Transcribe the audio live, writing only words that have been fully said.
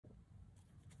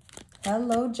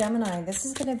Hello, Gemini. This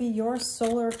is going to be your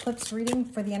solar eclipse reading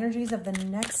for the energies of the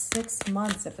next 6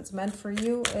 months. If it's meant for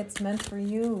you, it's meant for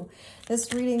you.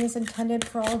 This reading is intended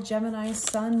for all Gemini,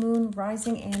 Sun, Moon,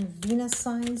 Rising, and Venus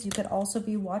signs. You could also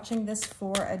be watching this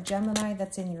for a Gemini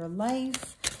that's in your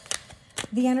life.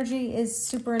 The energy is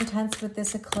super intense with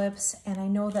this eclipse, and I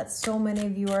know that so many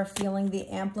of you are feeling the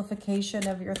amplification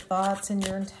of your thoughts and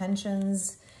your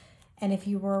intentions. And if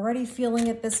you were already feeling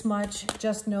it this much,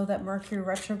 just know that Mercury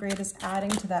retrograde is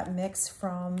adding to that mix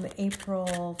from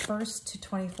April 1st to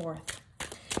 24th.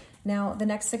 Now, the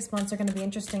next 6 months are going to be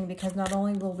interesting because not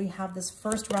only will we have this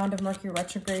first round of Mercury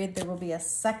retrograde, there will be a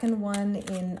second one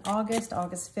in August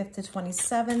 5th to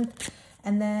 27th.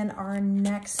 And then our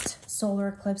next solar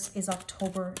eclipse is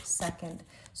October 2nd.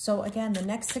 So again, the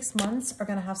next 6 months are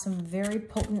going to have some very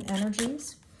potent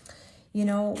energies. You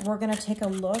know, we're going to take a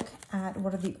look at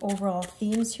what are the overall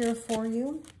themes here for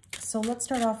you. So let's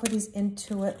start off with these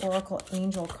Intuit Oracle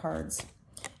Angel cards.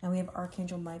 And we have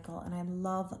Archangel Michael, and I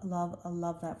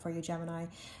love that for you, Gemini.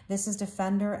 This is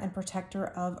Defender and Protector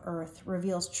of Earth.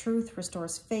 Reveals truth,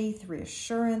 restores faith,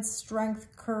 reassurance,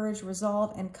 strength, courage,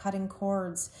 resolve, and cutting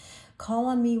cords. Call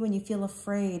on me when you feel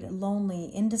afraid,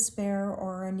 lonely, in despair,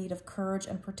 or in need of courage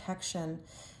and protection.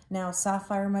 Now,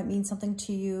 Sapphire might mean something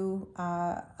to you.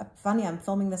 Funny, I'm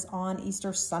filming this on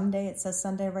Easter Sunday. It says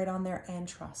Sunday right on there. And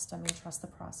trust. I mean, trust the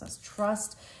process.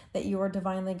 Trust that you are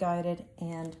divinely guided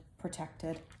and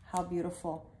protected. How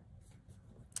beautiful.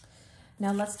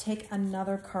 Now, let's take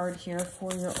another card here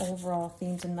for your overall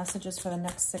themes and messages for the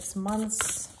next 6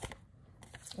 months.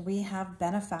 We have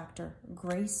Benefactor,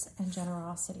 Grace, and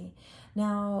Generosity.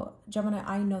 Now, Gemini,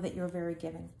 I know that you're very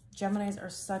giving. Geminis are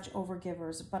such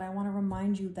overgivers, but I want to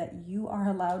remind you that you are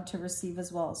allowed to receive as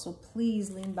well. So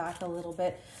please lean back a little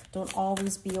bit. Don't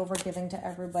always be overgiving to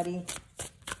everybody.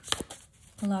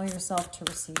 Allow yourself to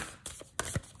receive.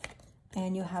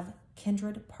 And you have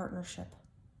Kindred Partnership.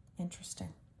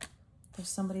 Interesting. There's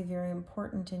somebody very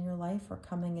important in your life or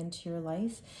coming into your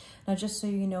life. Now, just so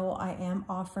you know, I am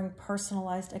offering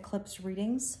personalized eclipse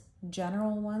readings,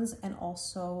 general ones, and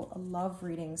also love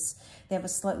readings. They have a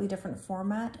slightly different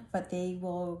format, but they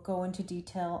will go into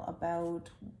detail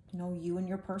about, you know, you and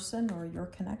your person or your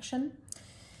connection.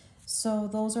 So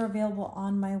those are available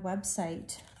on my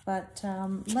website. But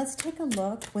let's take a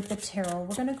look with the tarot.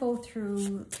 We're going to go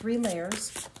through 3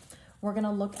 layers. We're going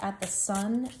to look at the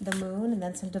sun, the moon, and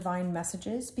then some divine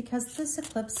messages, because this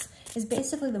eclipse is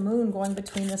basically the moon going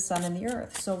between the sun and the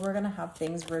earth. So we're going to have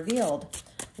things revealed.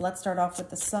 Let's start off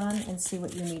with the sun and see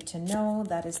what you need to know.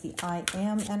 That is the I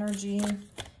am energy.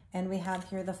 And we have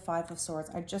here the 5 of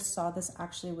Swords. I just saw this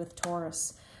actually with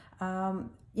Taurus.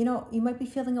 You know, you might be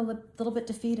feeling a little bit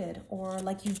defeated or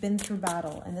like you've been through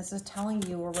battle. And this is telling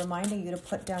you or reminding you to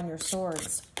put down your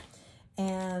swords.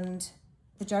 And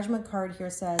the Judgment card here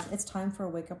says it's time for a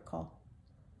wake-up call.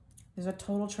 There's a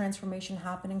total transformation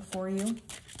happening for you.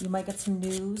 You might get some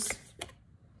news.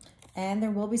 And there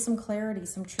will be some clarity,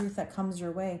 some truth that comes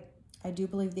your way. I do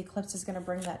believe the eclipse is going to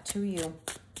bring that to you.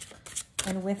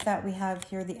 And with that, we have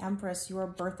here the Empress. You are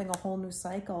birthing a whole new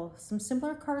cycle. Some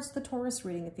similar cards to the Taurus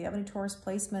reading. If you have any Taurus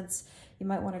placements, you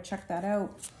might want to check that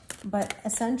out. But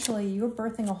essentially, you're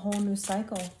birthing a whole new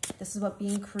cycle. This is about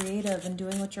being creative and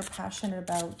doing what you're passionate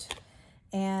about.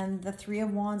 And the 3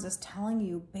 of Wands is telling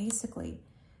you basically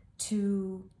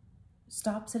to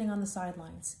stop sitting on the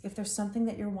sidelines. If there's something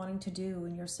that you're wanting to do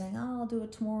and you're saying, oh, I'll do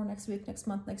it tomorrow, next week, next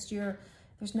month, next year,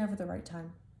 there's never the right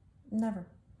time. Never.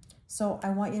 So I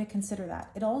want you to consider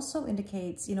that. It also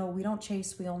indicates, you know, we don't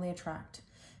chase, we only attract.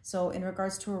 So in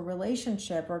regards to a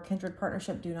relationship or a kindred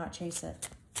partnership, do not chase it.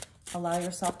 Allow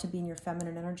yourself to be in your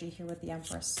feminine energy here with the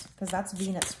Empress, because that's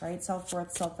Venus, right?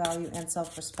 Self-worth, self-value, and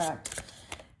self-respect.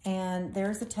 And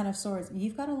there's the 10 of Swords.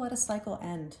 You've got to let a cycle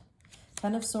end.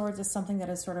 10 of Swords is something that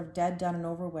is sort of dead, done, and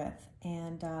over with.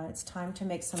 And it's time to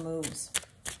make some moves.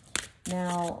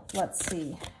 Now, let's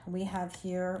see. We have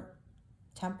here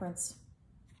Temperance,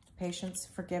 patience,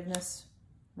 forgiveness,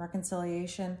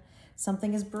 reconciliation.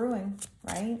 Something is brewing,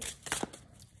 right?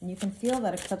 And you can feel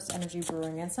that eclipse energy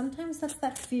brewing. And sometimes that's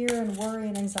that fear and worry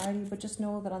and anxiety, but just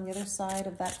know that on the other side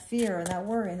of that fear and that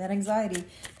worry and that anxiety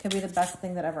could be the best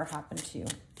thing that ever happened to you.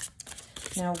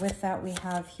 Now, with that, we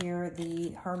have here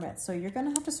the Hermit. So you're going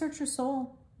to have to search your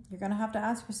soul. You're going to have to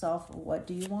ask yourself, what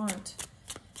do you want?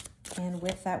 And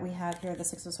with that, we have here the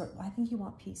 6 of Swords. I think you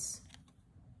want peace.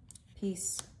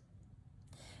 Peace.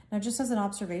 Now, just as an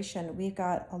observation, we've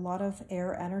got a lot of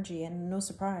air energy, and no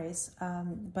surprise,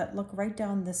 but look right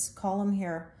down this column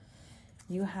here.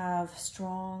 You have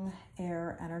strong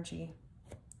air energy.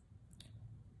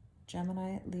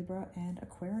 Gemini, Libra, and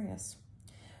Aquarius.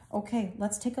 Okay,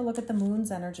 let's take a look at the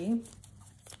moon's energy.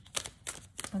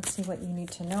 Let's see what you need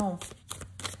to know.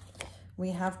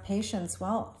 We have patience.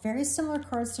 Well, very similar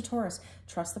cards to Taurus.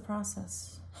 Trust the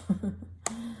process.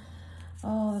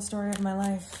 Oh, the story of my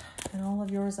life, and all of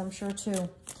yours, I'm sure, too.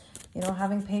 You know,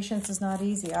 having patience is not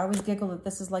easy. I always giggle that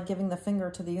this is like giving the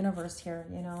finger to the universe here,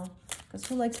 you know, because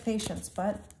who likes patience?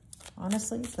 But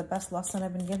honestly, it's the best lesson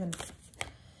I've been given.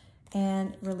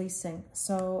 And releasing.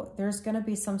 So there's going to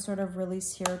be some sort of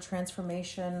release here,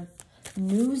 transformation,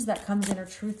 news that comes in, or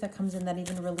truth that comes in that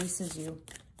even releases you.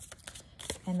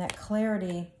 And that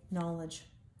clarity, knowledge.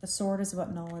 The sword is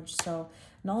about knowledge. So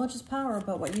knowledge is power,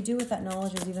 but what you do with that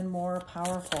knowledge is even more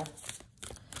powerful.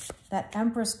 That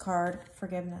Empress card,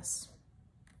 forgiveness.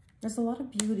 There's a lot of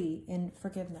beauty in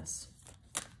forgiveness.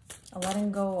 A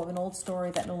letting go of an old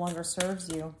story that no longer serves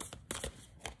you.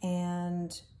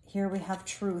 And here we have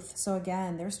truth. So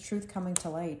again, there's truth coming to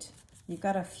light. You've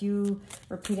got a few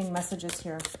repeating messages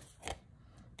here.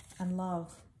 And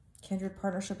love. Kindred,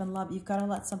 partnership, and love. You've got to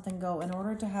let something go. In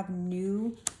order to have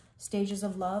new stages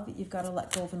of love, you've got to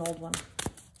let go of an old one.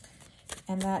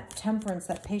 And that temperance,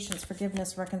 that patience,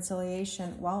 forgiveness,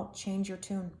 reconciliation, well, change your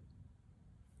tune.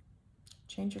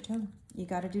 Change your tune. You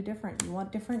got to do different. You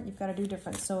want different, you've got to do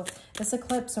different. So this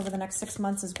eclipse over the next 6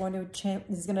 months is going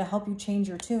to help you change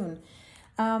your tune.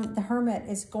 The Hermit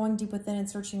is going deep within and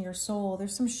searching your soul.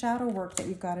 There's some shadow work that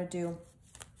you've got to do.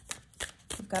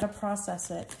 You've got to process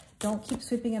it. Don't keep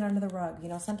sweeping it under the rug. You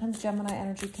know, sometimes Gemini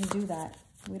energy can do that.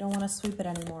 We don't want to sweep it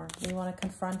anymore. We want to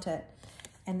confront it.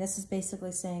 And this is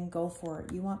basically saying, go for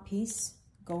it. You want peace?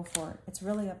 Go for it. It's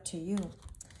really up to you.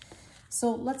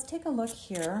 So let's take a look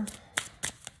here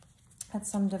at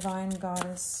some Divine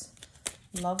Goddess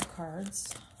love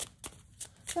cards.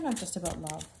 They're not just about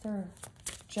love. They're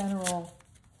general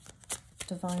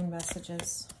divine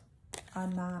messages.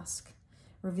 Unmask.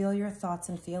 Reveal your thoughts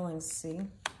and feelings, see?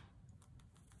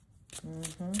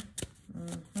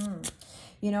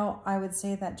 You know, I would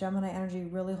say that Gemini energy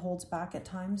really holds back at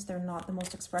times. They're not the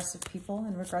most expressive people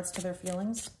in regards to their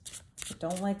feelings. They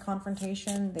don't like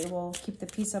confrontation. They will keep the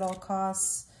peace at all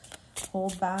costs,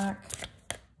 hold back.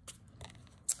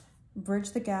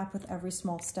 Bridge the gap with every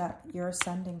small step. You're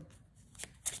ascending.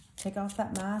 Take off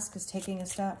that mask is taking a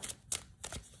step.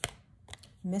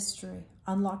 Mystery.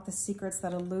 Unlock the secrets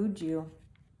that elude you.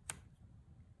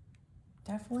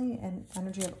 Definitely an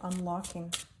energy of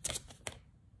unlocking.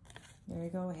 There you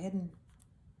go, hidden.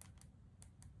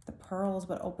 The pearls,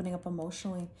 but opening up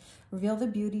emotionally. Reveal the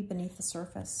beauty beneath the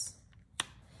surface.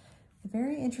 A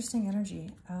very interesting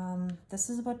energy. This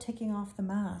is about taking off the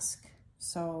mask.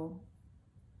 So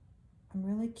I'm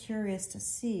really curious to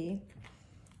see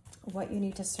what you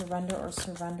need to surrender or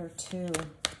surrender to.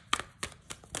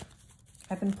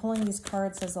 I've been pulling these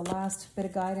cards as the last bit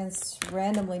of guidance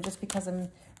randomly just because I'm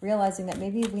realizing that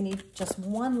maybe we need just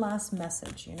one last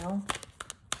message, you know?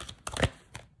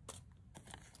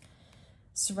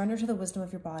 Surrender to the wisdom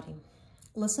of your body.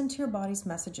 Listen to your body's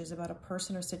messages about a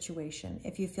person or situation.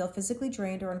 If you feel physically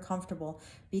drained or uncomfortable,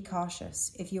 be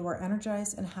cautious. If you are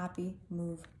energized and happy,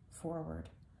 move forward.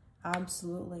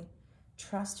 Absolutely.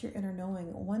 Trust your inner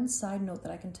knowing. One side note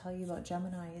that I can tell you about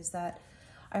Gemini is that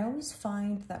I always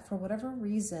find that for whatever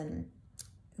reason,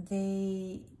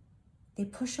 they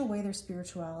push away their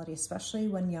spirituality, especially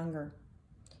when younger.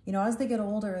 You know, as they get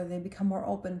older, they become more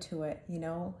open to it, you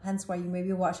know, hence why you may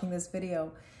be watching this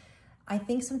video. I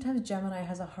think sometimes Gemini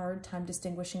has a hard time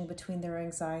distinguishing between their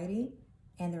anxiety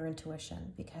and their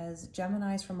intuition, because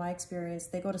Geminis, from my experience,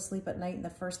 they go to sleep at night and the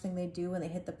first thing they do when they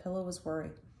hit the pillow is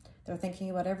worry. They're thinking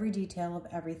about every detail of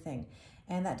everything.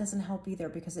 And that doesn't help either,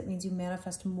 because it means you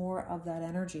manifest more of that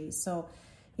energy. So,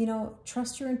 you know,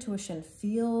 trust your intuition,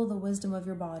 feel the wisdom of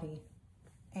your body,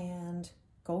 and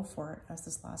go for it, as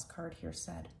this last card here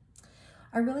said.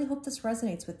 I really hope this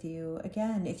resonates with you.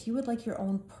 Again, if you would like your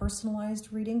own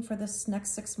personalized reading for this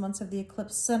next 6 months of the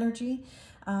eclipse energy,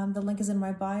 the link is in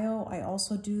my bio. I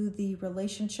also do the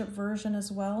relationship version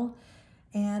as well.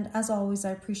 And as always,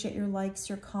 I appreciate your likes,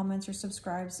 your comments, your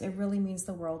subscribes. It really means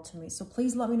the world to me. So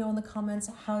please let me know in the comments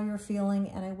how you're feeling,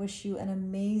 and I wish you an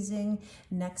amazing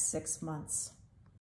next 6 months.